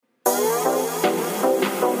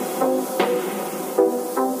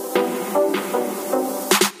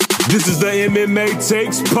This is the MMA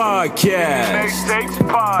Takes Podcast.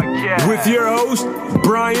 With your host,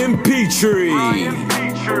 Brian Petrie.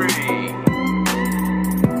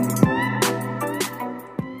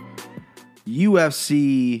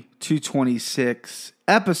 UFC 226,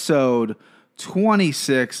 episode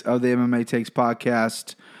 26 of the MMA Takes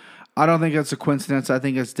Podcast. I don't think it's a coincidence. I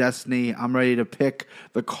think it's destiny. I'm ready to pick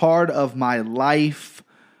the card of my life.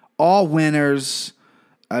 All winners.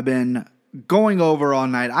 I've been going over all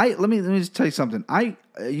night. Let me just tell you something. I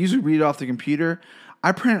usually read off the computer.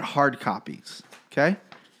 I print hard copies. Okay?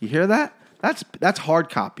 You hear that? That's hard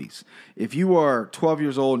copies. If you are 12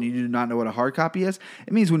 years old and you do not know what a hard copy is,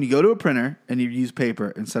 it means when you go to a printer and you use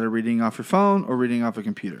paper instead of reading off your phone or reading off a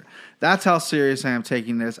computer. That's how serious I am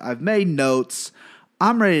taking this. I've made notes.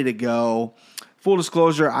 I'm ready to go. Full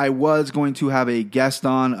disclosure, I was going to have a guest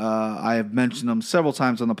on. I have mentioned him several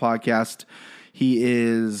times on the podcast. He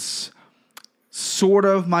is sort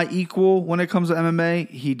of my equal when it comes to MMA.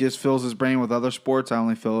 He just fills his brain with other sports. I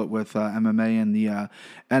only fill it with MMA and the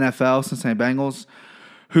NFL, Cincinnati Bengals.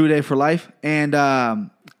 Who Dey for life. And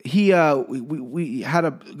we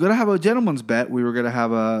had gonna have a gentleman's bet. We were gonna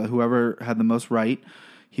have whoever had the most right.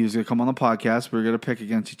 He was gonna come on the podcast. We were gonna pick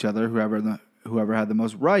against each other. Whoever had the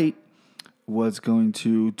most right was going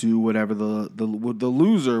to do whatever the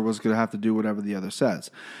loser was going to have to do whatever the other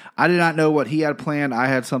says. I did not know what he had planned. I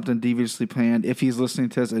had something deviously planned. If he's listening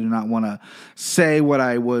to this, I do not want to say what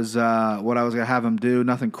I was going to have him do.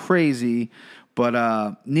 Nothing crazy,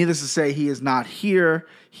 but needless to say, he is not here.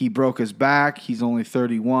 He broke his back. He's only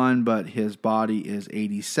 31, but his body is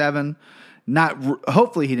 87.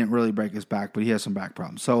 Hopefully he didn't really break his back, but he has some back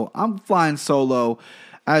problems. So I'm flying solo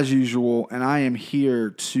as usual, and I am here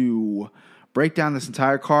to break down this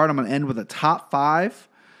entire card. I'm going to end with a top 5.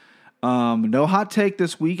 No hot take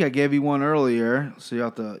this week. I gave you one earlier, so you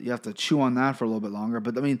have to chew on that for a little bit longer.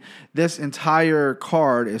 But I mean, this entire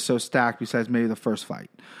card is so stacked. Besides maybe the first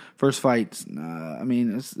fight. First fight,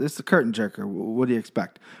 it's the curtain jerker. What do you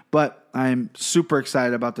expect? But I'm super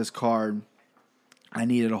excited about this card. I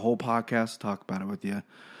needed a whole podcast to talk about it with you.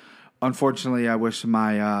 Unfortunately, I wish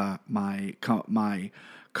my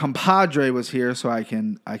compadre was here so I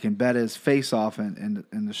can bet his face off and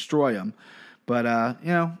destroy him. But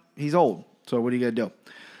he's old. So what are you gonna do?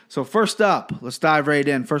 So first up, let's dive right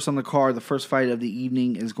in. First on the card, the first fight of the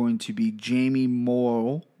evening is going to be Jamie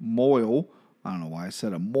Moyle. I don't know why I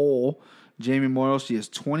said a mole. Jamie Moyle. She is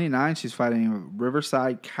 29. She's fighting in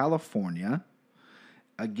Riverside, California,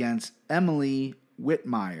 against Emily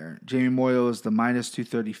Whitmire. Jamie Moyle is the minus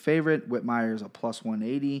 230 favorite. Whitmire is a plus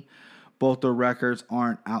 180. Both their records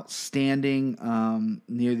aren't outstanding.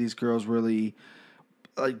 Neither of these girls really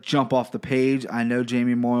jump off the page. I know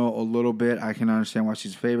Jamie Moyle a little bit. I can understand why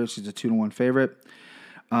she's a favorite. She's a 2-1 favorite.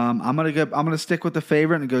 I'm gonna stick with the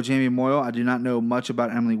favorite and go Jamie Moyle. I do not know much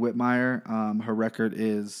about Emily Whitmire. Her record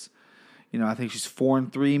is, I think she's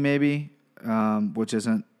 4-3 maybe, which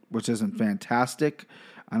isn't fantastic.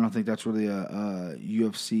 I don't think that's really a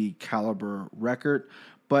UFC caliber record.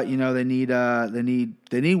 But they need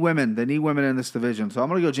women. They need women in this division. So I'm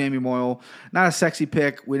gonna go Jamie Moyle. Not a sexy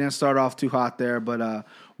pick. We didn't start off too hot there, but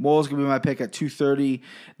Moyle's gonna be my pick at 230.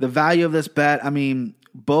 The value of this bet,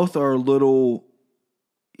 both are a little.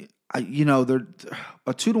 They're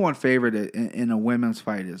a 2-1 favorite in a women's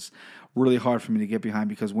fight is really hard for me to get behind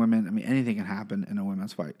because women. Anything can happen in a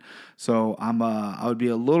women's fight. So I would be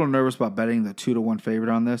a little nervous about betting the 2-1 favorite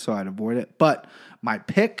on this, so I'd avoid it. But my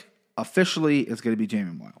pick officially is going to be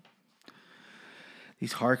Jamie Moyle.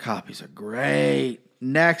 These hard copies are great.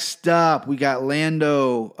 Next up, we got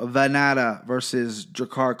Lando Vannata versus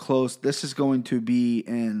Drakkar Klose. This is going to be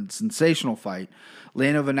a sensational fight.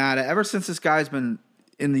 Lando Vannata, ever since this guy's been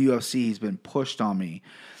in the UFC, he's been pushed on me.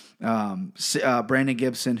 Brandon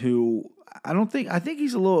Gibson, who I think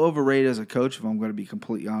he's a little overrated as a coach, if I'm going to be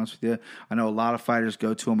completely honest with you. I know a lot of fighters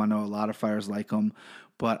go to him. I know a lot of fighters like him.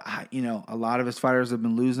 But a lot of his fighters have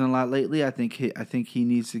been losing a lot lately. I think he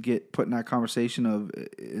needs to get put in that conversation of,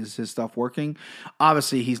 is his stuff working?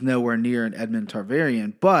 Obviously, he's nowhere near an Edmund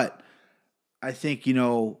Tarverdyan, but I think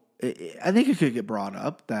it could get brought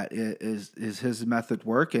up that is his method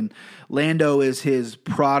work. And Lando is his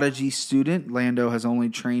prodigy student. Lando has only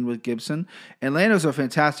trained with Gibson, and Lando's a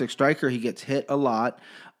fantastic striker. He gets hit a lot.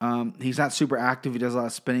 He's not super active. He does a lot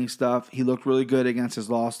of spinning stuff. He looked really good against his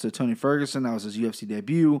loss to Tony Ferguson. That was his UFC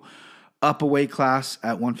debut. Up a weight class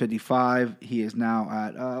at 155. He is now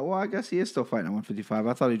at, I guess he is still fighting at 155.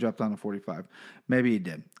 I thought he dropped down to 45. Maybe he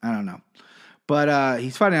did. I don't know. But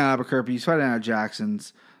he's fighting out of Albuquerque. He's fighting out of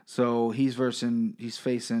Jackson's. So he's facing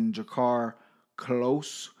Drakkar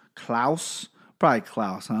Klose. Probably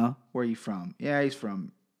Klaus, huh? Where are you from? Yeah, he's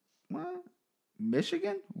from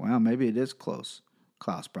Michigan? Well, maybe it is close.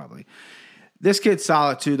 Klaus, probably. This kid's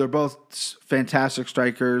solid, too. They're both fantastic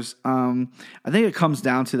strikers. I think it comes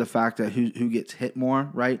down to the fact that who gets hit more,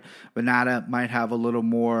 right? Vannata might have a little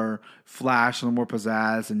more flash, a little more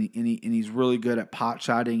pizzazz, and he's really good at pot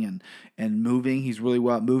shotting and moving. He's really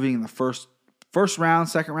well at moving in the first round,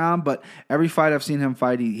 second round, but every fight I've seen him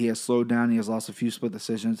fight, he has slowed down. He has lost a few split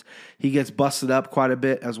decisions. He gets busted up quite a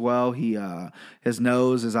bit as well. His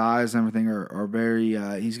nose, his eyes, and everything are very.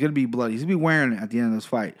 He's going to be bloody. He's going to be wearing it at the end of this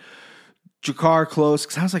fight. Jakar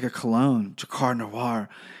Close sounds like a cologne. Jakar Noir.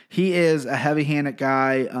 He is a heavy-handed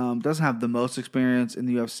guy. Doesn't have the most experience in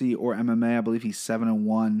the UFC or MMA. I believe he's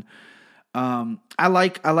 7-1. I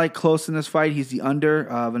like Close in this fight. He's the under.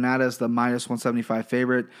 Vannata is the minus 175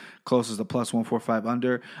 favorite. Close is the plus 145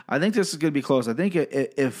 under. I think this is going to be close. I think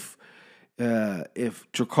if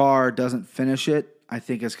Jakar doesn't finish it, I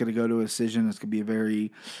think it's going to go to a decision. It's going to be a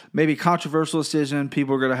very maybe controversial decision.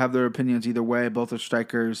 People are going to have their opinions either way. Both are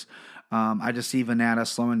strikers. I just see Vannata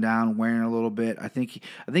slowing down, wearing a little bit. I think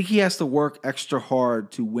he has to work extra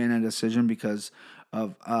hard to win a decision because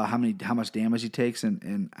of how much damage he takes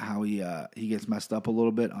and how he gets messed up a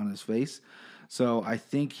little bit on his face. So I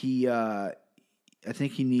think he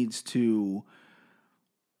needs to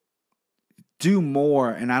do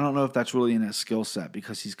more, and I don't know if that's really in his skill set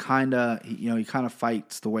because he kind of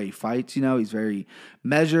fights the way he fights. He's very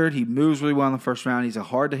measured. He moves really well in the first round. He's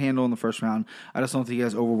hard to handle in the first round. I just don't think he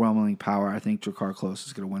has overwhelming power. I think Jakar Close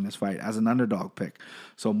is going to win this fight as an underdog pick.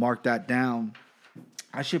 So mark that down.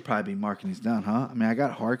 I should probably be marking these down, huh? I mean, I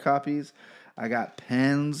got hard copies. I got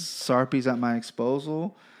pens, Sharpies at my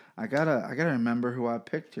disposal. I gotta remember who I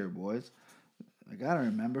picked here, boys. I gotta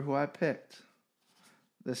remember who I picked.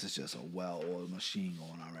 This is just a well-oiled machine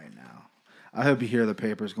going on right now. I hope you hear the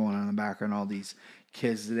papers going on in the background. All these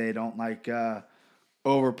kids today don't like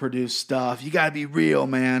overproduced stuff. You gotta be real,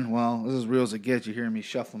 man. Well, this is as real as it gets. You're hearing me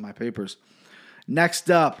shuffling my papers.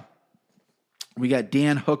 Next up, we got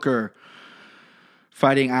Dan Hooker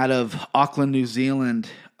fighting out of Auckland, New Zealand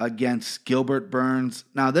against Gilbert Burns.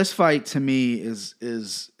 Now, this fight to me is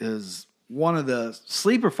one of the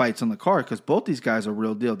sleeper fights on the card because both these guys are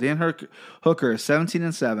real deal. Dan Hooker is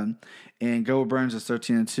 17-7, and Gilbert Burns is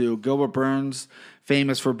 13-2. Gilbert Burns,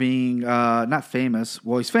 famous for being not famous.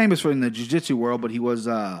 Well, he's famous for in the jiu-jitsu world, but he was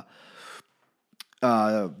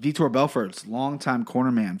Vitor Belfort's longtime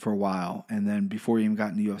cornerman for a while, and then before he even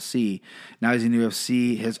got in the UFC. Now he's in the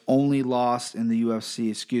UFC. His only loss in the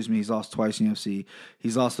UFC, he's lost twice in the UFC.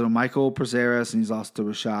 He's lost to Michael Prazeres, and he's lost to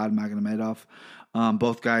Rashad Magomedov.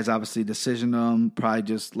 Both guys obviously decisioned him, probably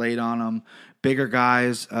just laid on him. Bigger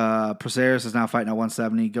guys. Prazeres is now fighting at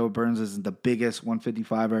 170. Gilbert Burns is the biggest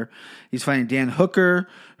 155er. He's fighting Dan Hooker,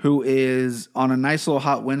 who is on a nice little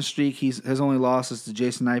hot win streak. His only loss is to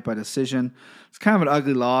Jason Knight by decision. It's kind of an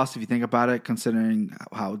ugly loss if you think about it, considering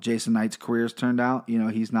how Jason Knight's career's turned out.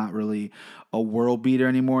 He's not really a world beater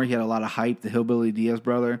anymore. He had a lot of hype, the Hillbilly Diaz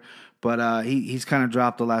brother, but he's kind of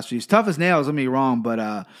dropped the last few. He's tough as nails, don't get me wrong,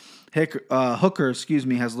 but Hooker,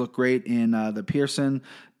 has looked great in the Pearson,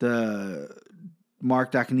 the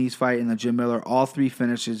Mark Dakanese fight, and the Jim Miller. All three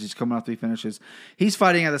finishes. He's coming off three finishes. He's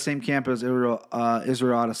fighting at the same camp as Israel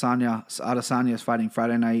Adesanya. Adesanya is fighting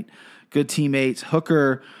Friday night. Good teammates.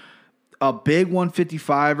 Hooker, a big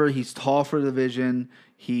 155er. He's tall for the division.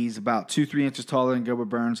 He's about 2-3 inches taller than Gilbert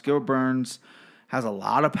Burns. Gilbert Burns has a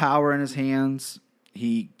lot of power in his hands.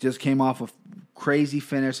 He just came off a crazy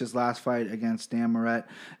finish his last fight against Dan Moret.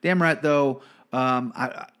 Dan Moret, though,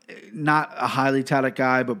 not a highly touted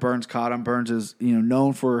guy, but Burns caught him. Burns is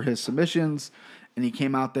known for his submissions, and he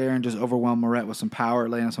came out there and just overwhelmed Moret with some power,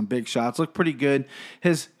 landing some big shots. Looked pretty good.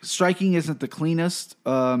 His striking isn't the cleanest.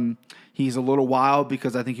 He's a little wild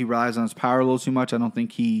because I think he relies on his power a little too much. I don't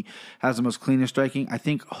think he has the most cleanest striking. I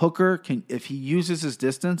think Hooker can, if he uses his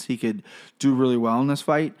distance, he could do really well in this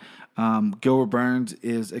fight. Gilbert Burns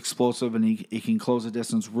is explosive and he can close the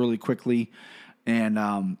distance really quickly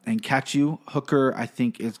and catch you. Hooker, I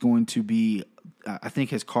think, is going to be. I think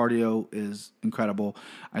his cardio is incredible.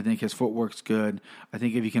 I think his footwork's good. I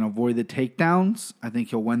think if he can avoid the takedowns, I think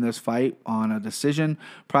he'll win this fight on a decision.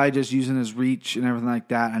 Probably just using his reach and everything like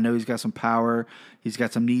that. I know he's got some power. He's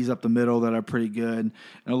got some knees up the middle that are pretty good.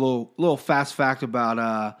 And a little fast fact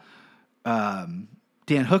about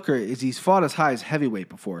Dan Hooker is he's fought as high as heavyweight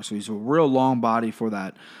before, so he's a real long body for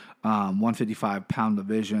that 155-pound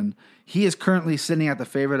division. He is currently sitting at the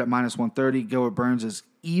favorite at minus 130. Gilbert Burns is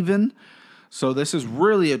even. So this is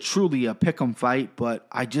really truly a pick'em fight, but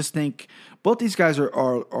I just think both these guys are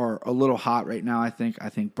a little hot right now. I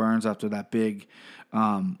think Burns after that big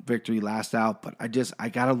victory last out, but I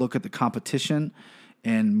got to look at the competition,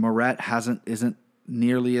 and Moret isn't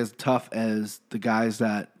nearly as tough as the guys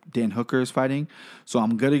that Dan Hooker is fighting. So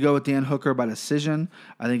I'm going to go with Dan Hooker by decision.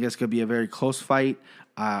 I think it's going to be a very close fight.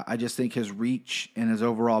 I just think his reach and his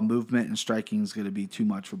overall movement and striking is going to be too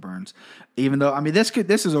much for Burns. Even though, I mean, this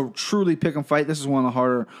is a truly pick 'em fight. This is one of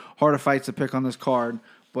the harder fights to pick on this card.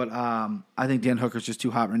 But I think Dan Hooker's just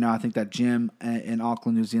too hot right now. I think that gym in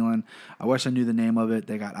Auckland, New Zealand, I wish I knew the name of it.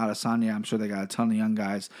 They got Adesanya. I'm sure they got a ton of young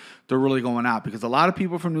guys. They're really going out because a lot of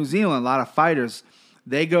people from New Zealand, a lot of fighters,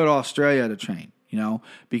 they go to Australia to train,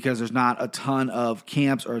 because there's not a ton of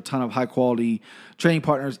camps or a ton of high quality training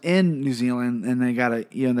partners in New Zealand, and they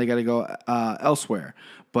gotta go elsewhere.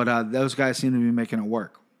 But those guys seem to be making it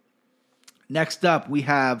work. Next up, we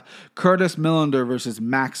have Curtis Millender versus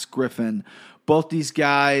Max Griffin. Both these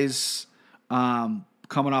guys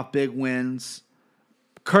coming off big wins.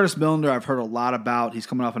 Curtis Millender, I've heard a lot about. He's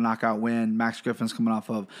coming off a knockout win. Max Griffin's coming off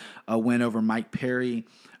of a win over Mike Perry.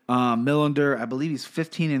 Millender, I believe he's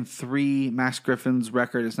 15-3. Max Griffin's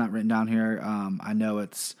record is not written down here. I know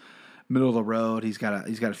it's middle of the road. He's got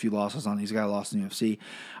a few losses on. He's got a loss in the UFC.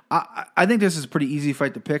 I think this is a pretty easy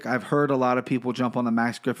fight to pick. I've heard a lot of people jump on the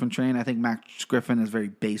Max Griffin train. I think Max Griffin is very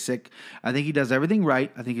basic. I think he does everything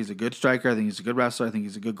right. I think he's a good striker. I think he's a good wrestler. I think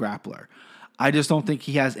he's a good grappler. I just don't think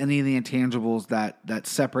he has any of the intangibles that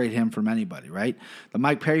separate him from anybody, right? The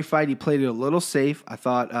Mike Perry fight, he played it a little safe. I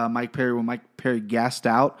thought when Mike Perry gassed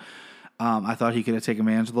out, I thought he could have taken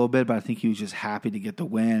advantage a little bit, but I think he was just happy to get the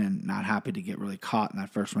win and not happy to get really caught in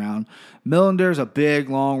that first round. Millender's a big,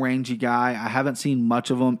 long, rangy guy. I haven't seen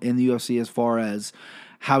much of him in the UFC as far as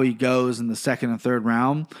how he goes in the second and third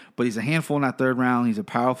round, but he's a handful in that third round. He's a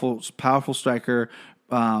powerful striker,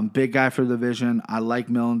 big guy for the division. I like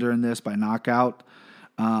Millender in this by knockout.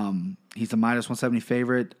 He's a minus 170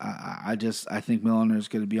 favorite. I think Millender is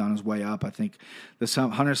going to be on his way up. I think this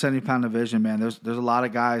 170-pound division, man, there's a lot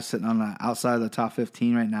of guys sitting on the outside of the top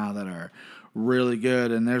 15 right now that are really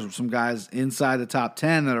good, and there's some guys inside the top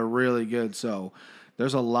 10 that are really good. So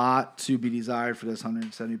there's a lot to be desired for this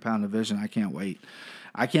 170-pound division. I can't wait.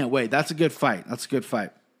 That's a good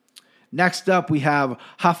fight. Next up, we have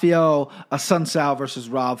Rafael Assunção versus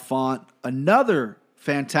Rob Font. Another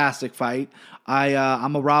fantastic fight.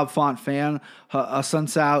 I'm a Rob Font fan.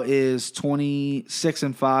 Assunção is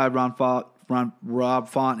 26-5. Rob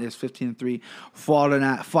Font is 15-3.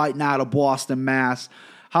 Fighting out of Boston, Mass.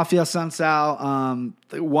 Rafael Assunção,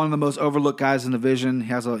 one of the most overlooked guys in the division. He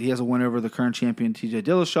has a win over the current champion TJ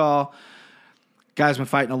Dillashaw. Guy's been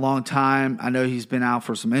fighting a long time. I know he's been out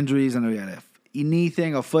for some injuries. I know he had a knee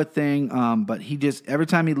thing, a foot thing, but he just, every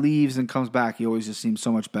time he leaves and comes back, he always just seems so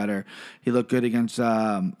much better. He looked good against,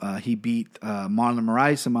 he beat Marlon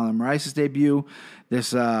Moraes in Marlon Moraes' debut.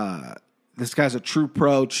 This guy's a true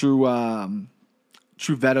pro, true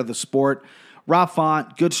vet of the sport. Rob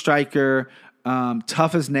Font, good striker,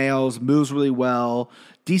 tough as nails, moves really well,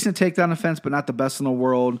 decent takedown defense, but not the best in the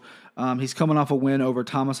world. He's coming off a win over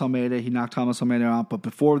Thomas Almeida. He knocked Thomas Almeida out, but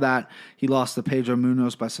before that, he lost to Pedro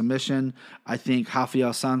Munoz by submission. I think Rafael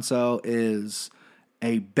Assunção is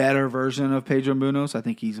a better version of Pedro Munoz. I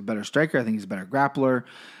think he's a better striker. I think he's a better grappler.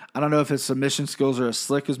 I don't know if his submission skills are as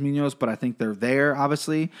slick as Munoz, but I think they're there,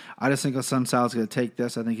 obviously. I just think Assunção is going to take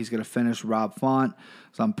this. I think he's going to finish Rob Font.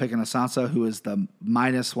 So I'm picking Assunção, who is the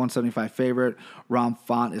minus 175 favorite. Rob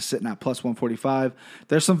Font is sitting at plus 145.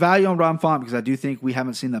 There's some value on Rob Font because I do think we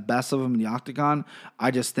haven't seen the best of him in the octagon.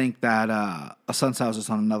 I just think that Assunção is just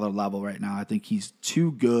on another level right now. I think he's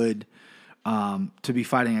too good to be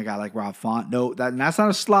fighting a guy like Rob Font. No, that's not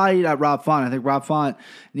a slide at Rob Font. I think Rob Font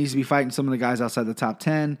needs to be fighting some of the guys outside the top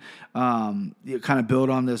 10. You kind of build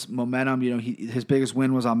on this momentum. His biggest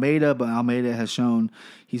win was Almeida, but Almeida has shown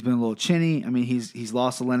he's been a little chinny. I mean, he's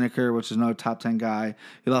lost to Lineker, which is another top 10 guy.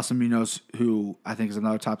 He lost to Munoz, who I think is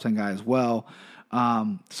another top 10 guy as well.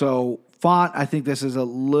 So Font, I think this is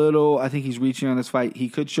I think he's reaching on this fight. He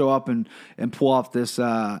could show up and pull off this,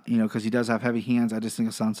 because he does have heavy hands. I just think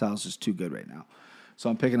Assunção is just too good right now.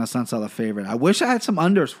 So I'm picking Assunção the favorite. I wish I had some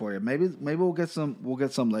unders for you. Maybe we'll get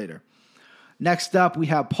some later. Next up, we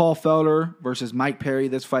have Paul Felder versus Mike Perry.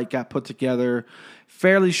 This fight got put together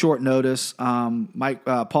fairly short notice. Paul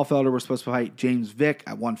Felder was supposed to fight James Vick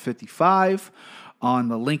at 155 on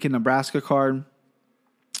the Lincoln, Nebraska card.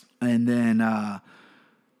 And then, I'm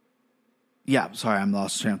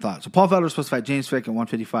lost train of thought. So Paul Felder was supposed to fight James Vick at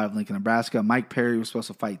 155 Lincoln, Nebraska. Mike Perry was supposed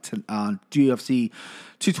to fight on UFC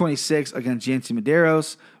 226 against Yancy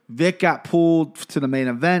Medeiros. Vick got pulled to the main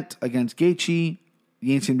event against Gaethje.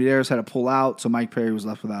 Yancy Medeiros had to pull out, so Mike Perry was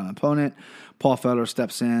left without an opponent. Paul Felder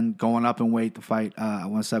steps in, going up in weight to fight at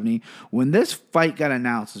 170. When this fight got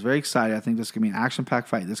announced, I was very excited. I think this could be an action-packed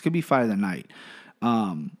fight. This could be fight of the night.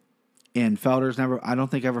 And Felder's I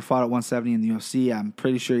don't think ever fought at 170 in the UFC. I'm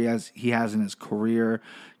pretty sure he has in his career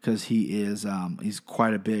because he's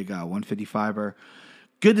quite a big 155er.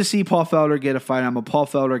 Good to see Paul Felder get a fight. I'm a Paul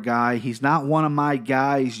Felder guy. He's not one of my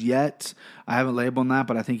guys yet. I haven't labeled him that,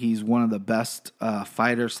 but I think he's one of the best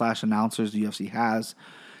fighters / announcers the UFC has.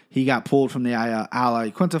 He got pulled from the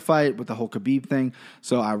Al Quinta fight with the whole Khabib thing.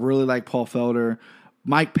 So I really like Paul Felder.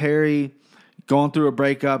 Mike Perry, going through a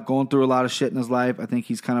breakup, going through a lot of shit in his life. I think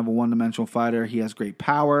he's kind of a one-dimensional fighter. He has great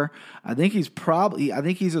power. I think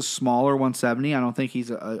he's a smaller 170. I don't think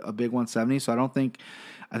he's a big 170. So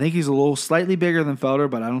I think he's a little slightly bigger than Felder,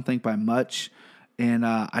 but I don't think by much. And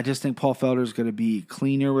I just think Paul Felder is going to be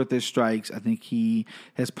cleaner with his strikes. I think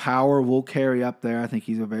his power will carry up there. I think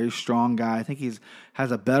he's a very strong guy. I think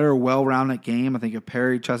has a better, well-rounded game. I think if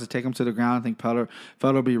Perry tries to take him to the ground, I think Felder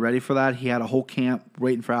will be ready for that. He had a whole camp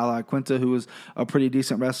waiting for Al Quinta, who was a pretty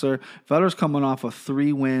decent wrestler. Felder's coming off of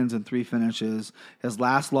 3 wins and 3 finishes. His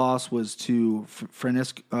last loss was to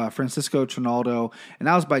Francisco Trinaldo, and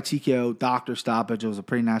that was by TKO doctor stoppage. It was a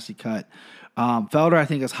pretty nasty cut. Felder, I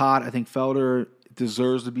think, is hot. I think Felder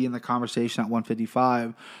deserves to be in the conversation at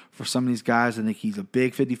 155 for some of these guys. I think he's a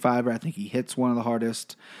big 55er. I think he hits one of the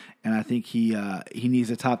hardest, and I think he needs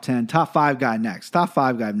a top 10, top 5 guy next.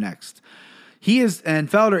 Felder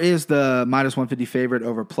is the minus 150 favorite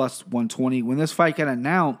over plus 120. When this fight got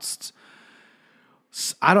announced,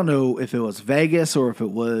 I don't know if it was Vegas or if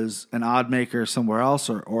it was an odd maker somewhere else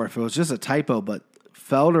or if it was just a typo, but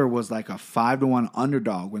Felder was like a 5-1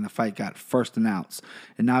 underdog when the fight got first announced,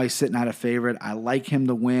 and now he's sitting at a favorite. I like him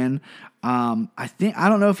to win. I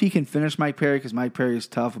don't know if he can finish Mike Perry because Mike Perry is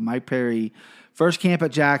tough. Mike Perry, first camp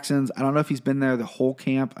at Jackson's. I don't know if he's been there the whole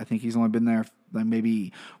camp. I think he's only been there like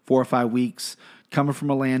maybe 4 or 5 weeks. Coming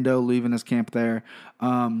from Orlando, leaving his camp there.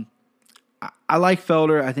 I like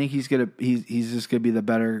Felder. I think he's just gonna be the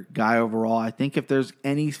better guy overall. I think if there's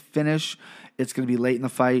any finish, it's gonna be late in the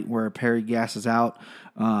fight where Perry gasses out.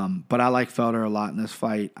 But I like Felder a lot in this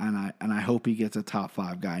fight, and I hope he gets a top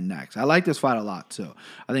 5 guy next. I like this fight a lot too.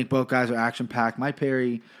 I think both guys are action packed. Mike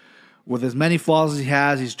Perry, with as many flaws as he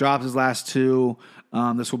has, he's dropped his last 2.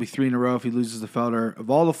 This will be 3 in a row if he loses to Felder. Of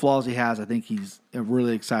all the flaws he has, I think he's a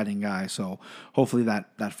really exciting guy. So hopefully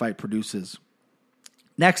that fight produces.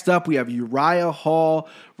 Next up, we have Uriah Hall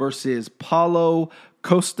versus Paulo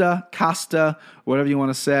Costa, whatever you want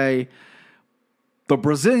to say. The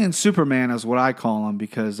Brazilian Superman is what I call him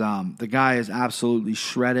because the guy is absolutely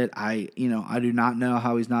shredded. I do not know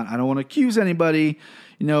how he's not. I don't want to accuse anybody,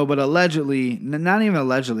 but allegedly, not even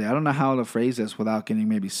allegedly, I don't know how to phrase this without getting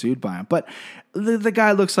maybe sued by him. But the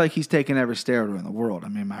guy looks like he's taken every steroid in the world. I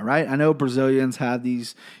mean, am I right? I know Brazilians have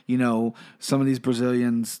these, some of these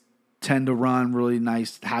Brazilians tend to run really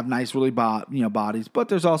nice, have nice, really bodies. But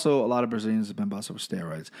there's also a lot of Brazilians that have been busted with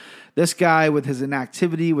steroids. This guy, with his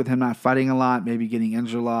inactivity, with him not fighting a lot, maybe getting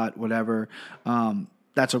injured a lot, whatever,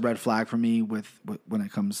 that's a red flag for me when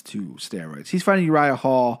it comes to steroids. He's fighting Uriah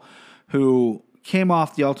Hall, who came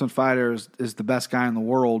off the Ultimate Fighter, is the best guy in the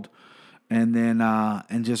world. And then, I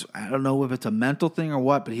don't know if it's a mental thing or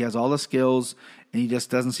what, but he has all the skills, and he just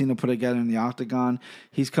doesn't seem to put it together in the octagon.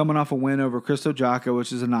 He's coming off a win over Christo Jaka,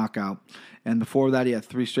 which is a knockout. And before that, he had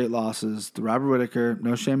 3 straight losses to Robert Whittaker.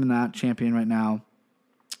 No shame in that. Champion right now.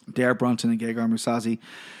 Derek Brunson and Gegard Mousasi.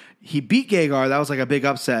 He beat Gegard. That was like a big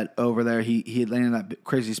upset over there. He had landed that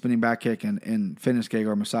crazy spinning back kick and finished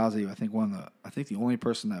Gegard Mousasi. I think the only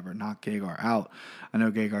person that ever knocked Gegard out. I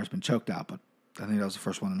know Gegard's been choked out, but I think that was the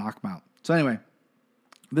first one to knock him out. So anyway,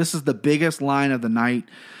 this is the biggest line of the night.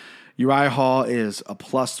 Uriah Hall is a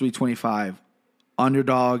plus 325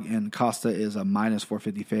 underdog, and Costa is a minus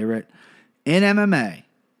 450 favorite. In MMA,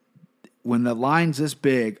 when the line's this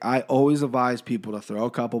big, I always advise people to throw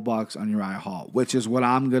a couple bucks on Uriah Hall, which is what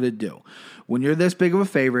I'm going to do. When you're this big of a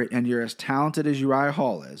favorite and you're as talented as Uriah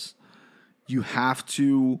Hall is, you have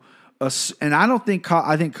to... And I think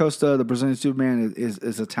Costa, the Brazilian Superman,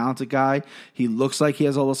 is a talented guy. He looks like he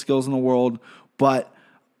has all the skills in the world, but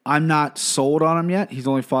I'm not sold on him yet. He's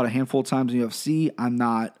only fought a handful of times in the UFC. I'm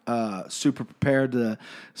not super prepared to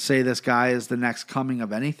say this guy is the next coming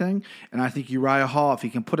of anything. And I think Uriah Hall, if he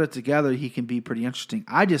can put it together, he can be pretty interesting.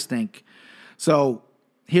 I just think so.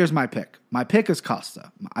 Here's my pick. My pick is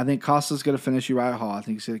Costa. I think Costa's going to finish Uriah Hall. I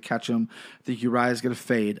think he's going to catch him. I think Uriah's going to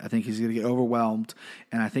fade. I think he's going to get overwhelmed.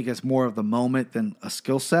 And I think it's more of the moment than a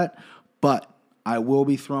skill set. But I will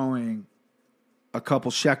be throwing a couple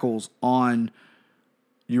shekels on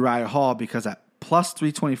Uriah Hall because at plus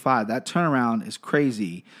 325, that turnaround is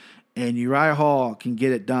crazy. And Uriah Hall can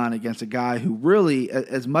get it done against a guy who really,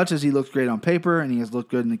 as much as he looks great on paper and he has looked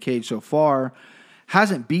good in the cage so far,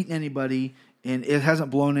 hasn't beaten anybody and it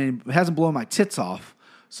hasn't blown my tits off.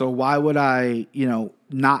 So why would I,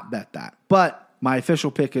 not bet that? But my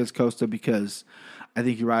official pick is Costa because I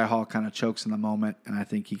think Uriah Hall kind of chokes in the moment, and I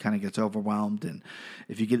think he kind of gets overwhelmed. And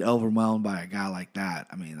if you get overwhelmed by a guy like that,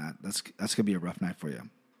 I mean, that's going to be a rough night for you.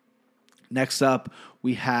 Next up,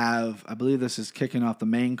 we have, I believe this is kicking off the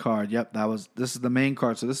main card. Yep, this is the main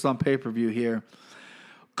card. So this is on pay-per-view here.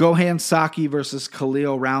 Gohan Saki versus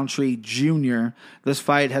Khalil Roundtree Jr. This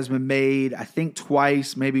fight has been made, I think,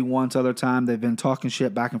 twice, maybe once other time. They've been talking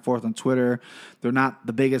shit back and forth on Twitter. They're not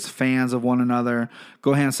the biggest fans of one another.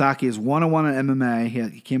 Gohan Saki is 1-1 in MMA.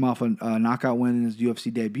 He came off a knockout win in his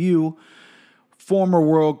UFC debut. Former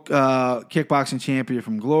world kickboxing champion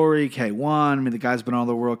from Glory, K1. I mean, the guy's been all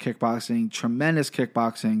the world kickboxing. Tremendous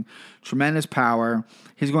kickboxing, tremendous power.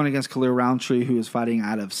 He's going against Khalil Roundtree, who is fighting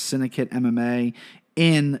out of Syndicate MMA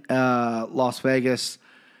in Las Vegas.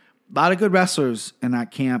 A lot of good wrestlers in that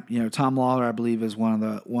camp. Tom Lawler, I believe, is one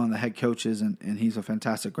of the head coaches, and he's a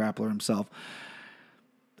fantastic grappler himself.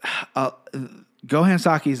 Gohan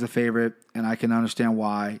Saki is the favorite, and I can understand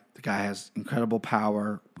why. The guy has incredible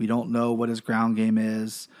power. We don't know what his ground game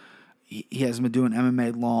is. He hasn't been doing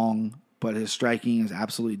MMA long, but his striking is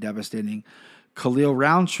absolutely devastating. Khalil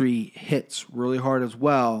Roundtree hits really hard as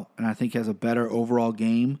well, and I think has a better overall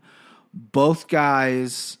game. Both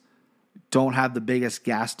guys don't have the biggest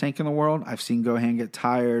gas tank in the world. I've seen Gohan get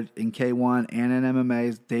tired in K1 and in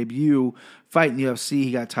MMA's debut fight in the UFC.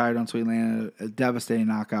 He got tired until he landed a devastating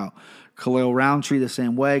knockout. Khalil Roundtree the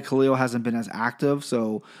same way. Khalil hasn't been as active,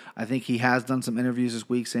 so I think he has done some interviews this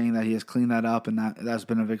week saying that he has cleaned that up, and that's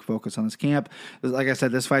been a big focus on his camp. Like I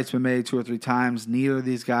said, this fight's been made 2 or 3 times. Neither of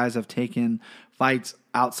these guys have taken fights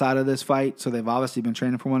outside of this fight, so they've obviously been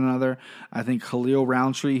training for one another. I think Khalil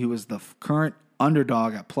Roundtree, who is the current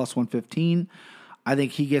underdog at plus 115, I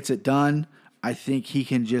think he gets it done. I think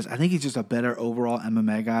he's just a better overall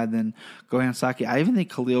MMA guy than Gohan Saki. I even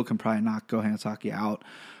think Khalil can probably knock Gohan Saki out.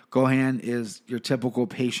 Gohan is your typical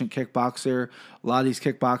patient kickboxer. A lot of these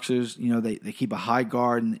kickboxers, they keep a high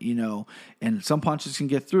guard, and some punches can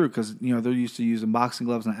get through because, they're used to using boxing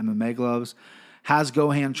gloves and MMA gloves. Has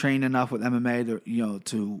Gohan trained enough with MMA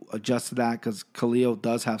to adjust to that? Because Khalil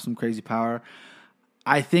does have some crazy power.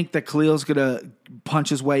 I think that Khalil's going to punch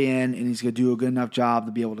his way in, and he's going to do a good enough job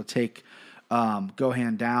to be able to take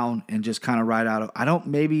Gohan down and just kind of ride out. I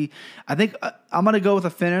think I'm going to go with a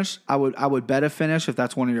finish. I would bet a finish if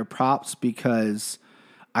that's one of your props, because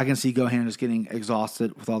I can see Gohan just getting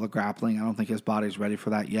exhausted with all the grappling. I don't think his body's ready for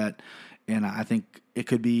that yet. And I think it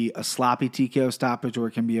could be a sloppy TKO stoppage, or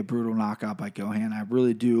it can be a brutal knockout by Gohan. I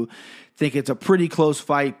really do think it's a pretty close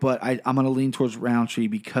fight, but I'm going to lean towards Roundtree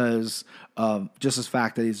because of just this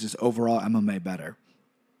fact that he's just overall MMA better.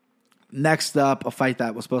 Next up, a fight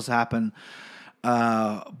that was supposed to happen,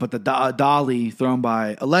 but the dolly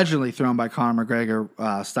allegedly thrown by Conor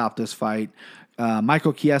McGregor stopped this fight.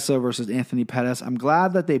 Michael Chiesa versus Anthony Pettis. I'm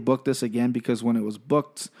glad that they booked this again, because when it was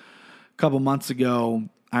booked a couple months ago,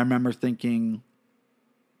 I remember thinking,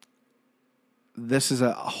 this is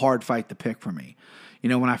a hard fight to pick for me.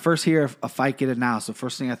 When I first hear a fight get announced, the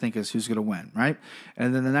first thing I think is who's going to win, right?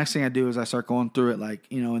 And then the next thing I do is I start going through it,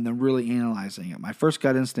 and then really analyzing it. My first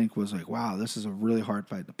gut instinct was like, wow, this is a really hard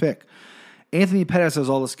fight to pick. Anthony Pettis has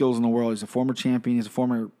all the skills in the world. He's a former champion. He's a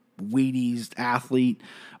former Wheaties athlete.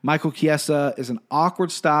 Michael Chiesa is an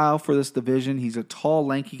awkward style for this division. He's a tall,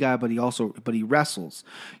 lanky guy, but he wrestles.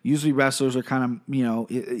 Usually wrestlers are kind of,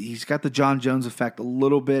 he's got the John Jones effect a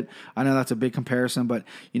little bit. I know that's a big comparison, but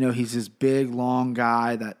he's this big, long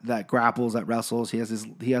guy that grapples, that wrestles. He has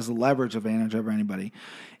the leverage advantage over anybody.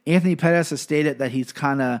 Anthony Pettis has stated that he's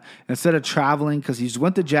kind of, instead of traveling, because he's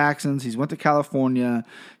went to Jackson's, he's went to California,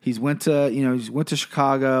 he's went to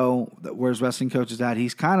Chicago, where his wrestling coach is at.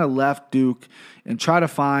 He's kind of left Duke and tried to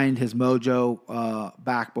find his mojo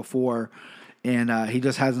back before, and he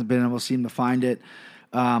just hasn't been able to seem to find it.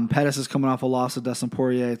 Pettis is coming off a loss to Dustin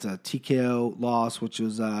Poirier. It's a TKO loss, which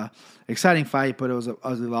was an exciting fight, but it was an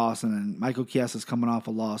ugly loss. And then Michael Chiesa is coming off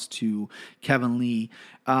a loss to Kevin Lee.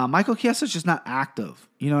 Michael Chiesa is just not active.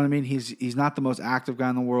 You know what I mean? He's not the most active guy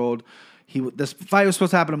in the world. This fight was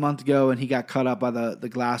supposed to happen a month ago, and he got cut up by the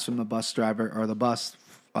glass from the bus driver, or the bus.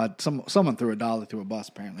 Someone threw a dolly through a bus,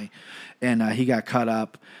 apparently, and he got cut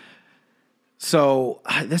up. So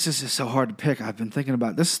this is just so hard to pick. I've been thinking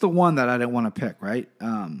about this is the one that I didn't want to pick, right?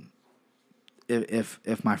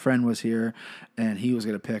 If my friend was here and he was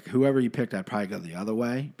going to pick whoever you picked, I'd probably go the other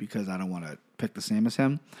way because I don't want to pick the same as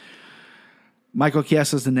him. Michael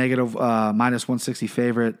Chiesa is the negative minus 160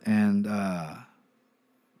 favorite, and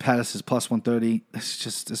Pettis is plus 130. This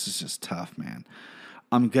is just tough, man.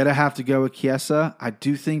 I'm going to have to go with Chiesa. I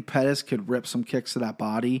do think Pettis could rip some kicks to that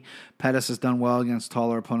body. Pettis has done well against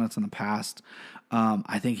taller opponents in the past.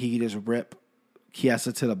 I think he could just rip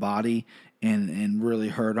Chiesa to the body and really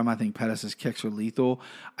hurt him. I think Pettis' kicks are lethal.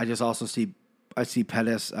 I see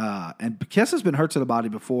Pettis, and Chiesa's been hurt to the body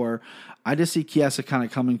before. I just see Chiesa kind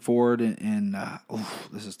of coming forward, and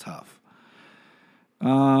this is tough.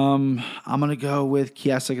 I'm going to go with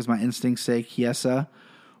Chiesa because my instincts say Chiesa,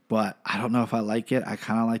 but I don't know if I like it. I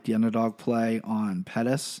kind of like the underdog play on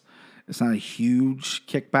Pettis. It's not a huge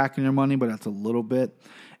kickback in your money, but it's a little bit.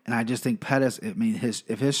 And I just think Pettis,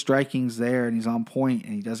 if his striking's there and he's on point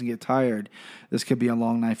and he doesn't get tired, this could be a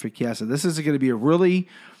long night for Chiesa. This is going to be a really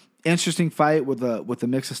interesting fight with the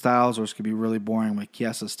mix of styles, or it's going to be really boring with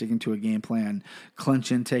Chiesa sticking to a game plan,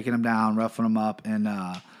 clinching, taking him down, roughing him up, and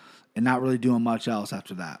not really doing much else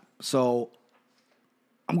after that. So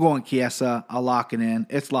I'm going Chiesa. I'll lock it in.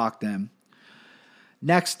 It's locked in.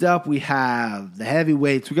 Next up, we have the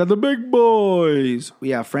heavyweights. We got the big boys. We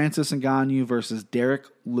have Francis Ngannou versus Derek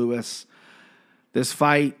Lewis. This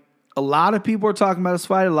fight, a lot of people are talking about this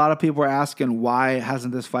fight. A lot of people are asking why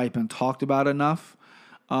hasn't this fight been talked about enough.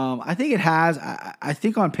 I think it has. I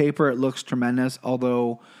think on paper it looks tremendous,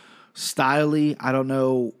 although stylely, I don't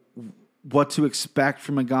know what to expect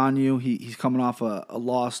from Ngannou. He's coming off a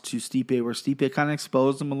loss to Stipe, where Stipe kind of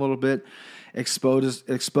exposed him a little bit. Exposes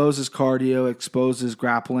cardio, exposes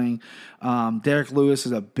grappling. Derek Lewis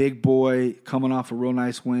is a big boy coming off a real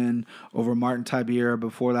nice win over Martin Tybura.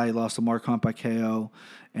 Before that, he lost to Mark Hunt by KO,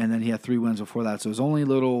 and then he had 3 wins before that. So his only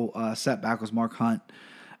little setback was Mark Hunt.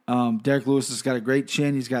 Derek Lewis has got a great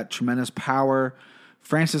chin. He's got tremendous power.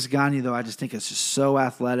 Francis Ngannou, though, I just think it's just so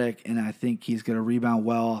athletic, and I think he's going to rebound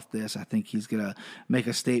well off this. I think he's going to make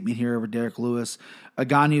a statement here over Derek Lewis.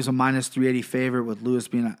 Ngannou is a minus 380 favorite, with Lewis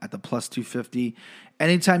being at the plus 250.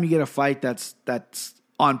 Anytime you get a fight that's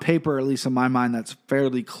on paper, at least in my mind, that's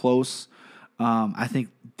fairly close, I think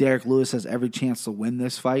Derek Lewis has every chance to win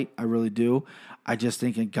this fight. I really do. I just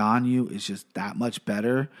think Ngannou is just that much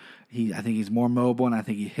better. I think he's more mobile, and I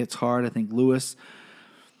think he hits hard. I think Lewis,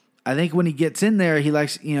 I think when he gets in there, he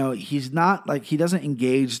likes, he's not like, he doesn't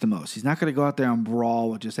engage the most. He's not going to go out there and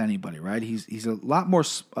brawl with just anybody, right? He's a lot more,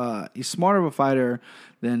 he's smarter of a fighter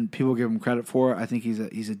than people give him credit for. I think he's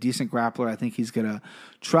a decent grappler. I think he's going to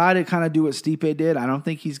try to kind of do what Stipe did. I don't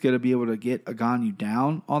think he's going to be able to get Ngannou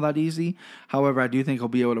down all that easy. However, I do think he'll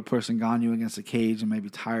be able to push Ngannou against the cage and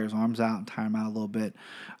maybe tire his arms out and tire him out a little bit.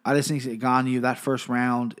 I just think Ngannou, that first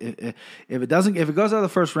round, if it goes out of the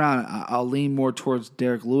first round, I'll lean more towards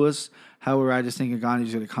Derek Lewis. However, I just think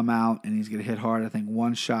Ngannou's going to come out and he's going to hit hard. I think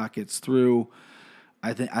one shot gets through.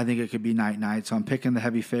 I think it could be night. So I'm picking the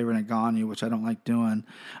heavy favorite Ngannou, which I don't like doing.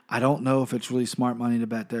 I don't know if it's really smart money to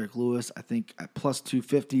bet Derek Lewis. I think at plus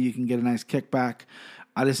 250 you can get a nice kickback.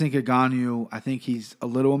 I just think Ngannou, I think he's a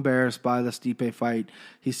little embarrassed by the Stipe fight.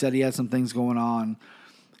 He said he had some things going on.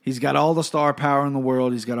 He's got all the star power in the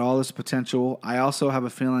world. He's got all this potential. I also have a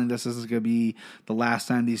feeling this is going to be the last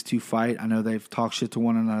time these two fight. I know they've talked shit to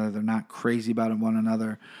one another. They're not crazy about one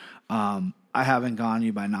another. I have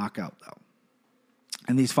Ngannou by knockout, though.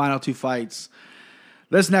 And these final two fights,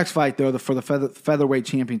 this next fight, though, for the featherweight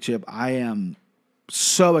championship, I am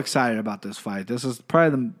so excited about this fight. This is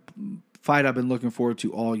probably the fight I've been looking forward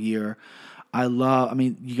to all year.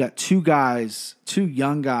 You got two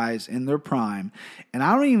young guys in their prime, and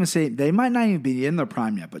I don't even say, they might not even be in their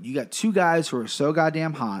prime yet, but you got two guys who are so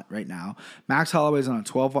goddamn hot right now. Max Holloway's on a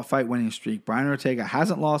 12-fight winning streak. Brian Ortega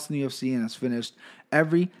hasn't lost in the UFC and has finished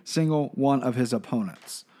every single one of his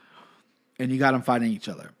opponents. And you got them fighting each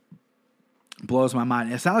other. Blows my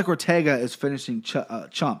mind. It's not like Ortega is finishing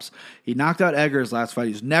chumps. He knocked out Eggers last fight.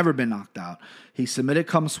 He's never been knocked out. He submitted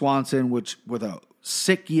Cum Swanson, which with a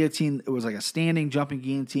sick guillotine. It was like a standing, jumping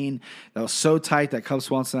guillotine that was so tight that Cum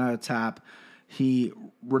Swanson had a tap.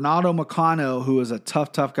 Renato Moicano, who is a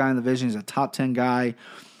tough guy in the division, he's a top 10 guy,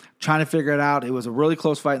 trying to figure it out. It was a really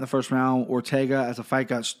close fight in the first round. Ortega, as the fight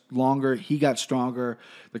got longer, he got stronger.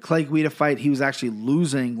 The Clay Guida fight, he was actually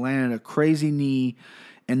losing, landed a crazy knee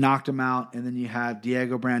and knocked him out. And then you have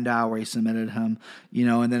Diego Brandao, where he submitted him,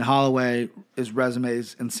 and then Holloway, his resume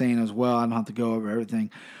is insane as well. I don't have to go over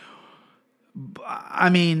everything. I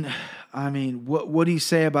mean, what do you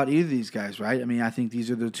say about either of these guys, right? I mean, I think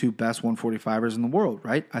these are the two best 145ers in the world,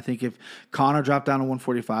 right? I think if Conor dropped down to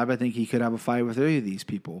 145, I think he could have a fight with any of these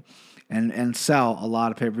people and sell a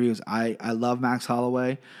lot of pay-per-views. I love Max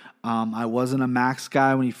Holloway. I wasn't a Max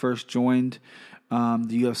guy when he first joined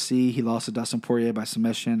The UFC, he lost to Dustin Poirier by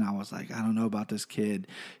submission. I was like, I don't know about this kid.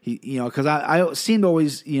 Because I seem to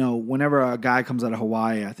always, whenever a guy comes out of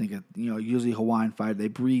Hawaii, I think, usually Hawaiian fighter, they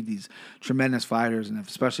breed these tremendous fighters, and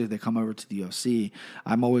especially if they come over to the UFC,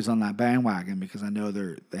 I'm always on that bandwagon because I know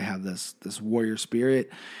they have this warrior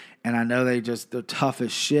spirit, and I know they're tough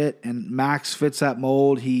as shit. And Max fits that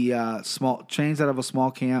mold. He trains out of a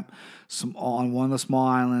small camp on one of the small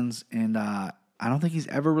islands, and I don't think he's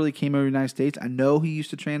ever really came over to the United States. I know he used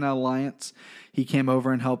to train at Alliance. He came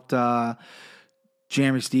over and helped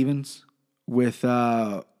Jeremy Stevens with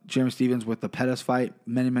the Pettis fight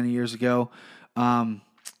many, many years ago.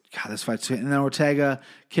 This fight's good. And then Ortega,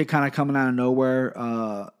 kid kind of coming out of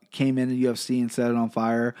nowhere, came into the UFC and set it on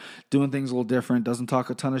fire, doing things a little different, doesn't talk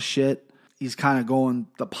a ton of shit. He's kind of going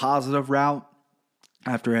the positive route.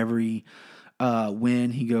 After every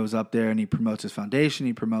win, he goes up there and he promotes his foundation.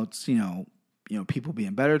 He promotes, people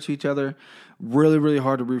being better to each other. Really, really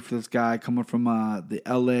hard to root for this guy coming from the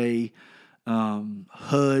LA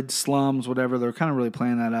hood, slums, whatever. They're kind of really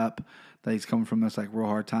playing that up, that he's coming from this real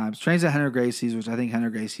hard times. Trains at Henry Gracie's, which I think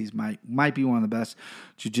Henry Gracie's might be one of the best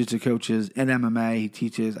jiu-jitsu coaches in MMA. He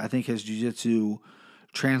teaches, I think his jiu-jitsu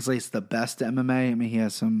translates the best to MMA. I mean, he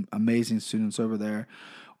has some amazing students over there.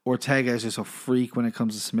 Ortega is just a freak when it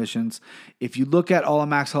comes to submissions. If you look at all of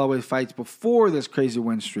Max Holloway's fights before this crazy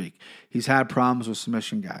win streak, he's had problems with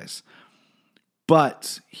submission guys.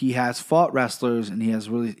 But he has fought wrestlers and he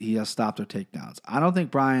has stopped their takedowns. I don't think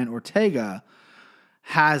Brian Ortega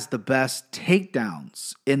has the best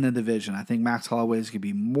takedowns in the division. I think Max Holloway is going to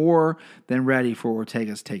be more than ready for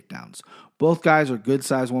Ortega's takedowns. Both guys are good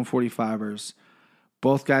size 145ers.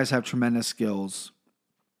 Both guys have tremendous skills.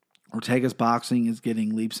 Ortega's boxing is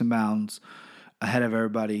getting leaps and bounds ahead of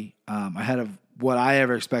everybody, ahead of what I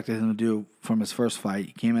ever expected him to do from his first fight.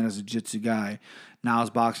 He came in as a jiu-jitsu guy. Now his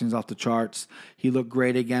boxing is off the charts. He looked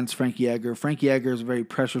great against Frankie Edgar. Frankie Edgar is a very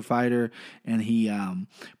pressured fighter, and he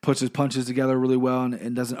puts his punches together really well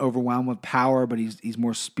and doesn't overwhelm with power, but he's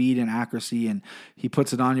more speed and accuracy, and he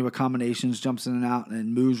puts it on you with combinations, jumps in and out,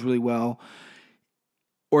 and moves really well.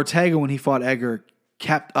 Ortega, when he fought Edgar,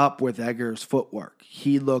 kept up with Edgar's footwork.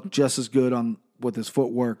 He looked just as good with his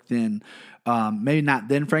footwork than maybe not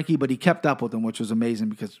then Frankie, but he kept up with him, which was amazing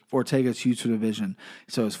because Ortega's huge for the division.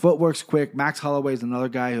 So his footwork's quick. Max Holloway is another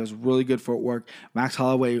guy who has really good footwork. Max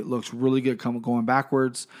Holloway looks really good going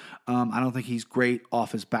backwards. I don't think he's great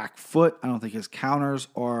off his back foot. I don't think his counters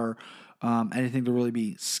are anything to really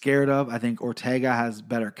be scared of. I think Ortega has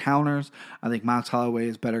better counters. I think Max Holloway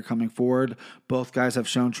is better coming forward. Both guys have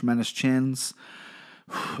shown tremendous chins.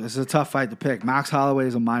 This is a tough fight to pick. Max Holloway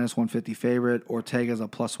is a minus 150 favorite. Ortega is a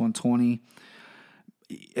plus 120.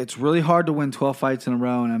 It's really hard to win 12 fights in a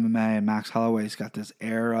row in MMA, and Max Holloway's got this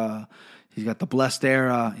era. He's got the blessed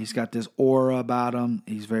era. He's got this aura about him.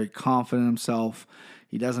 He's very confident in himself.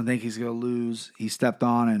 He doesn't think he's going to lose. He stepped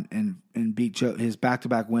on and beat his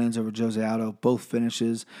back-to-back wins over Jose Aldo. Both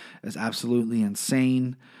finishes is absolutely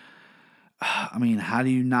insane. I mean, how do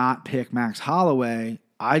you not pick Max Holloway?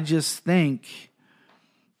 I just think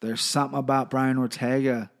there's something about Brian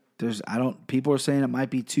Ortega. People are saying it might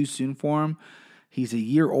be too soon for him. He's a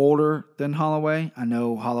year older than Holloway. I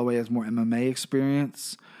know Holloway has more MMA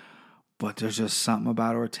experience, but there's just something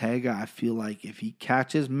about Ortega. I feel like if he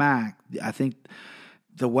catches Max, I think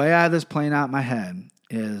the way I have this playing out in my head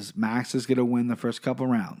is Max is going to win the first couple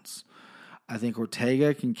rounds. I think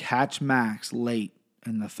Ortega can catch Max late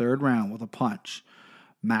in the third round with a punch.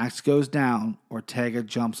 Max goes down, Ortega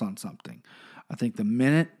jumps on something. I think the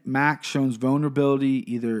minute Max shows vulnerability,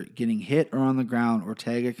 either getting hit or on the ground,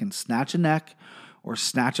 Ortega can snatch a neck or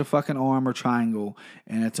snatch a fucking arm or triangle,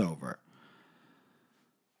 and it's over.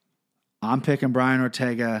 I'm picking Brian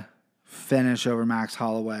Ortega finish over Max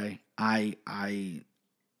Holloway.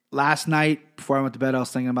 Last night, before I went to bed, I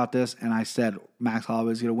was thinking about this, and I said Max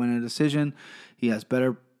Holloway is going to win a decision. He has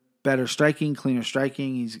better striking, cleaner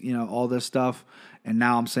striking. He's, all this stuff. And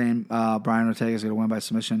now I'm saying Brian Ortega is going to win by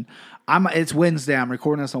submission. It's Wednesday. I'm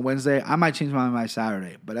recording this on Wednesday. I might change my mind by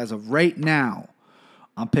Saturday. But as of right now,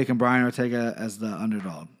 I'm picking Brian Ortega as the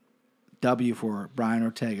underdog. W for Brian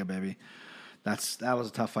Ortega, baby. That was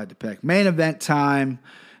a tough fight to pick. Main event time.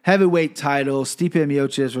 Heavyweight title. Stipe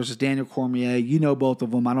Miocic versus Daniel Cormier. You know both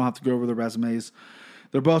of them. I don't have to go over the resumes.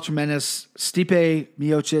 They're both tremendous. Stipe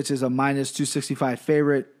Miocic is a minus 265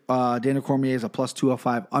 favorite. Daniel Cormier is a plus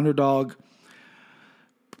 205 underdog.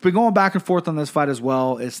 Been going back and forth on this fight as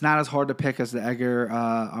well. It's not as hard to pick as the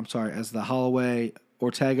as the Holloway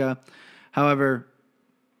Ortega. However,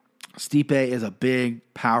 Stipe is a big,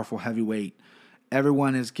 powerful heavyweight.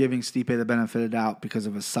 Everyone is giving Stipe the benefit of the doubt because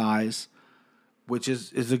of his size, which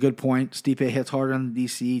is a good point. Stipe hits harder than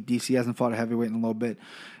DC. DC hasn't fought a heavyweight in a little bit.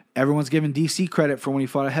 Everyone's giving DC credit for when he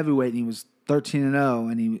fought a heavyweight and he was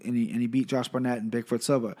 13-0 and he beat Josh Barnett and Bigfoot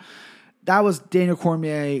Silva. That was Daniel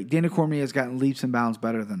Cormier. Daniel Cormier has gotten leaps and bounds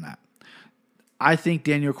better than that. I think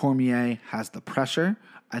Daniel Cormier has the pressure.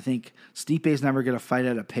 I think Stipe is never going to fight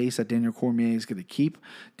at a pace that Daniel Cormier is going to keep.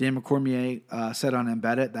 Daniel Cormier said on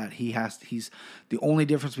Embedded that he's the only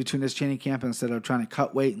difference between this training camp instead of trying to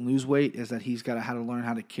cut weight and lose weight is that he's got to how to learn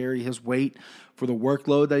how to carry his weight for the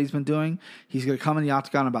workload that he's been doing. He's going to come in the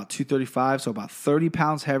octagon about 235, so about 30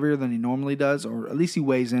 pounds heavier than he normally does, or at least he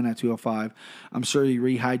weighs in at 205. I'm sure he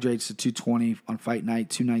rehydrates to 220 on fight night,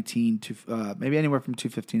 219, maybe anywhere from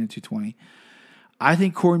 215 to 220. I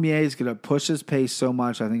think Cormier is going to push his pace so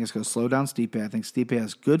much. I think it's going to slow down Stipe. I think Stipe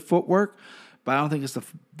has good footwork, but I don't think it's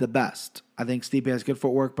the best. I think Stipe has good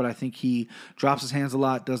footwork, but I think he drops his hands a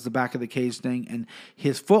lot, does the back of the cage thing, and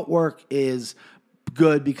his footwork is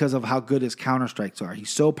good because of how good his counter strikes are.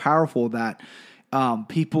 He's so powerful that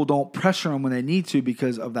people don't pressure him when they need to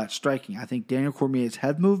because of that striking. I think Daniel Cormier's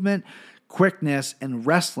head movement, quickness, and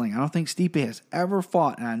wrestling. I don't think Stipe has ever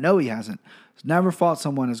fought, and I know he hasn't. He's never fought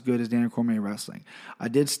someone as good as Daniel Cormier wrestling. I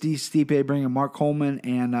did see Stipe bring in Mark Coleman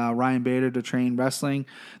and Ryan Bader to train wrestling.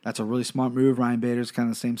 That's a really smart move. Ryan Bader's kind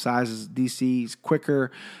of the same size as DC. He's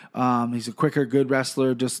quicker. He's a quicker, good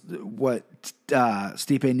wrestler, just what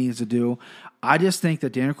Stipe needs to do. I just think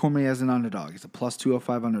that Daniel Cormier is an underdog. He's a plus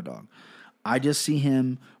 205 underdog. I just see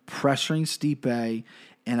him pressuring Stipe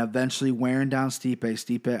and eventually wearing down Stipe.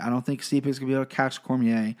 I don't think Stipe is going to be able to catch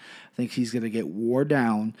Cormier. I think he's going to get wore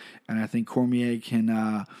down, and I think Cormier can.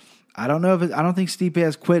 I don't think Stipe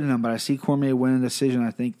has quit in him, but I see Cormier winning a decision.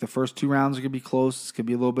 I think the first 2 rounds are going to be close. It's going to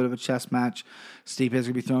be a little bit of a chess match. Stipe is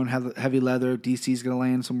going to be throwing heavy leather. DC is going to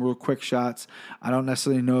land some real quick shots. I don't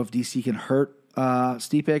necessarily know if DC can hurt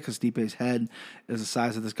Stipe because Stipe's head is the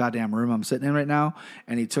size of this goddamn room I'm sitting in right now,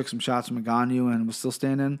 and he took some shots from Ngannou and was still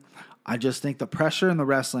standing. I just think the pressure in the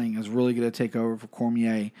wrestling is really going to take over for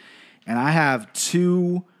Cormier. And I have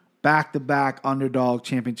 2 back-to-back underdog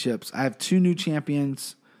championships. I have 2 new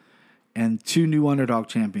champions and 2 new underdog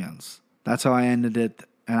champions. That's how I ended it.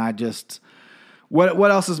 And I just... What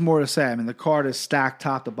else is more to say? I mean, the card is stacked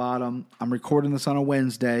top to bottom. I'm recording this on a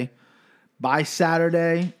Wednesday. By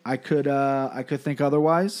Saturday, I could think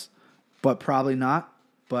otherwise, but probably not.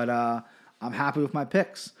 But I'm happy with my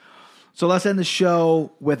picks. So let's end the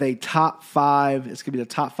show with a top 5. It's going to be the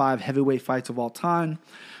top 5 heavyweight fights of all time.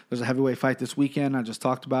 There's a heavyweight fight this weekend. I just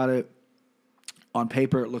talked about it. On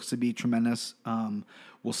paper, it looks to be tremendous.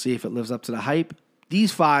 We'll see if it lives up to the hype.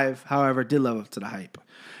 These 5, however, did live up to the hype.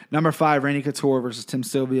 Number 5, Randy Couture versus Tim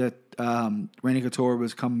Sylvia. Randy Couture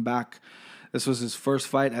was coming back. This was his first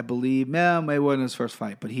fight, I believe. Maybe it wasn't his first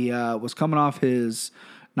fight, but he was coming off his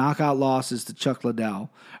knockout losses to Chuck Liddell.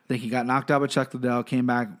 I think he got knocked out by Chuck Liddell, came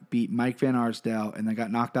back, beat Mike Van Arsdale, and then got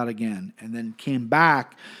knocked out again. And then came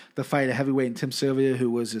back to fight a heavyweight in Tim Sylvia, who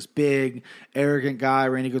was this big, arrogant guy.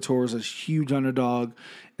 Randy Couture was a huge underdog.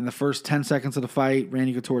 In the first 10 seconds of the fight,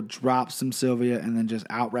 Randy Couture drops Tim Sylvia and then just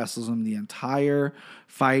out-wrestles him the entire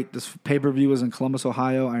fight. This pay-per-view was in Columbus,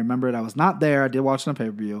 Ohio. I remember it. I was not there. I did watch it on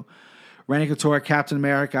pay-per-view. Randy Couture, Captain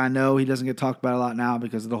America. I know he doesn't get talked about a lot now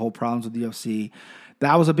because of the whole problems with the UFC.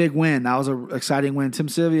 That was a big win. That was an exciting win. Tim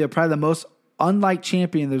Sylvia, probably the most unliked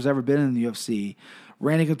champion there's ever been in the UFC.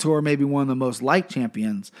 Randy Couture may be one of the most liked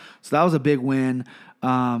champions. So that was a big win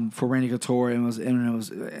for Randy Couture, and it was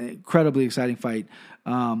an incredibly exciting fight.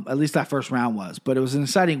 At least that first round was. But it was an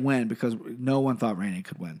exciting win because no one thought Randy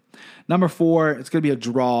could win. Number 4, it's going to be a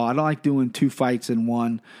draw. I don't like doing 2 fights in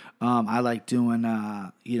one. I like doing,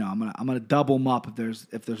 I'm gonna double them up if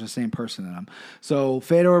there's the same person in them. So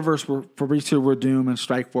Fedor versus Fabricio Verdum in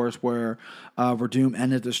Strikeforce, where Verdum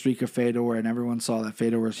ended the streak of Fedor, and everyone saw that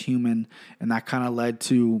Fedor was human, and that kind of led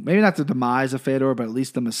to maybe not the demise of Fedor, but at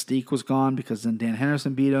least the mystique was gone because then Dan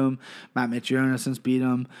Henderson beat him, Matt Mitrionison's beat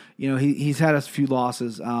him. He's had a few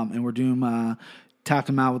losses, and Verdum tapped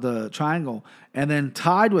him out with a triangle. And then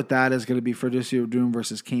tied with that is going to be Fabricio Verdum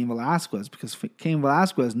versus Cain Velasquez, because Cain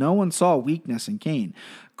Velasquez, no one saw weakness in Cain.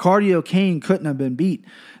 Cardio Cain couldn't have been beat.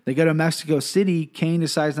 They go to Mexico City. Cain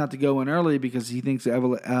decides not to go in early because he thinks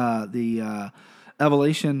the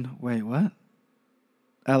elevation. Wait, what?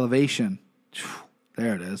 Elevation.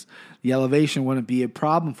 There it is. The elevation wouldn't be a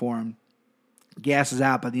problem for him. Gasses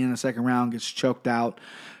out by the end of the second round, gets choked out.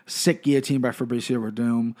 Sick guillotine by Fabricio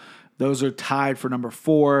Verdum. Those are tied for number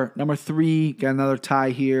 4. Number 3, got another tie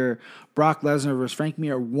here. Brock Lesnar versus Frank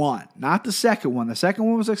Mir won. Not the second one. The second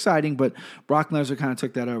one was exciting, but Brock Lesnar kind of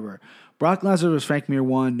took that over. Brock Lesnar versus Frank Mir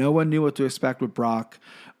 1. No one knew what to expect with Brock.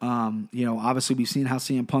 Obviously we've seen how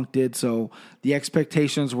CM Punk did, so the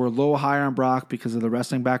expectations were a little higher on Brock because of the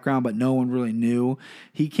wrestling background, but no one really knew.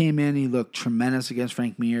 He came in, he looked tremendous against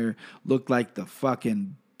Frank Mir, looked like the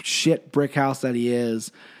fucking shit brick house that he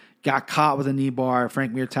is, got caught with a knee bar,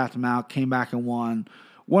 Frank Mir tapped him out, came back and won.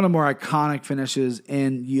 One of the more iconic finishes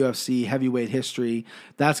in UFC heavyweight history.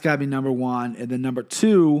 That's got to be number one. And then number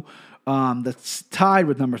two, that's tied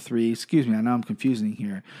with number three. Excuse me, I know I'm confusing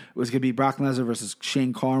here. It was going to be Brock Lesnar versus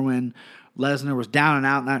Shane Carwin. Lesnar was down and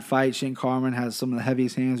out in that fight. Shane Carwin has some of the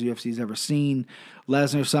heaviest hands UFC's ever seen.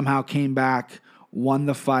 Lesnar somehow came back, won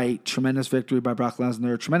the fight. Tremendous victory by Brock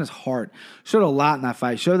Lesnar. Tremendous heart. Showed a lot in that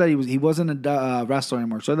fight. Showed that he wasn't a wrestler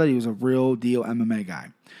anymore. Showed that he was a real deal MMA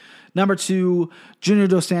guy. Number two, Junior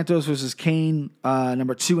Dos Santos versus Kane.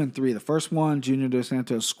 Number 2 and 3. The first one, Junior Dos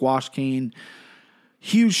Santos squashed Kane.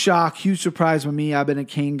 Huge shock, huge surprise for me. I've been a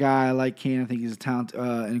Kane guy. I like Kane. I think he's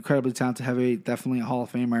an incredibly talented heavyweight, definitely a Hall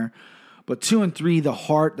of Famer. But 2 and 3, the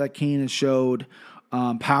heart that Kane has showed,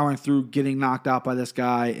 powering through, getting knocked out by this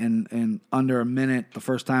guy in under a minute the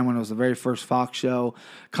first time when it was the very first Fox show,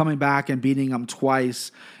 coming back and beating him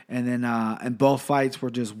twice, and then and both fights were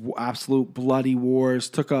just absolute bloody wars.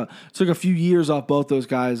 Took a few years off both those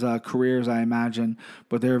guys' careers, I imagine,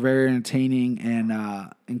 but they were very entertaining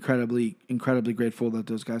and incredibly grateful that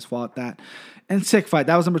those guys fought that. And sick fight.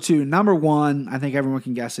 That was number 2. Number 1, I think everyone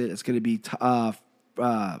can guess it. It's going to be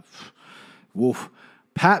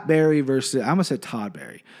Pat Barry versus, I almost said Todd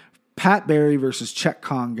Barry. Pat Barry versus Czech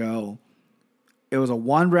Congo. It was a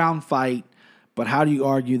 1-round fight, but how do you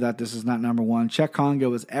argue that this is not number 1? Czech Congo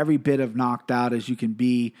was every bit of knocked out as you can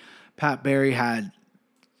be. Pat Barry Herb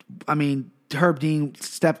Dean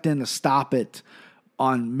stepped in to stop it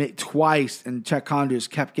twice, and Czech Congo just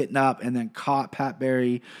kept getting up and then caught Pat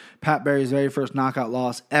Barry. Pat Barry's very first knockout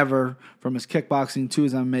loss ever from his kickboxing to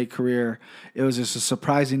his MMA career. It was just a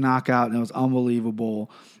surprising knockout, and it was unbelievable.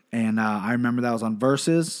 And I remember that was on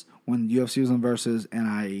Versus, when UFC was on Versus, and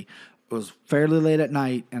it was fairly late at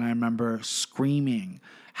night, and I remember screaming,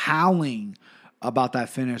 howling about that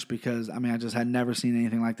finish because, I just had never seen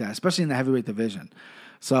anything like that, especially in the heavyweight division.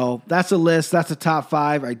 So that's a list. That's a top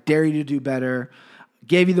 5. I dare you to do better.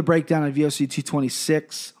 Gave you the breakdown of UFC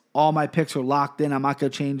 226. All my picks are locked in. I'm not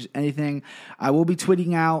going to change anything. I will be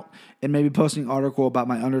tweeting out and maybe posting an article about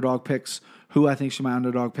my underdog picks, who I think my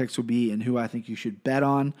underdog picks will be, and who I think you should bet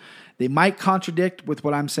on. They might contradict with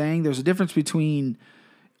what I'm saying. There's a difference between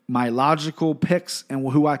my logical picks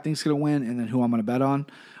and who I think is going to win and then who I'm going to bet on.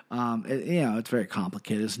 It's very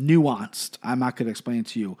complicated. It's nuanced. I'm not going to explain it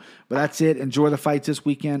to you. But that's it. Enjoy the fights this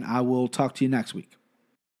weekend. I will talk to you next week.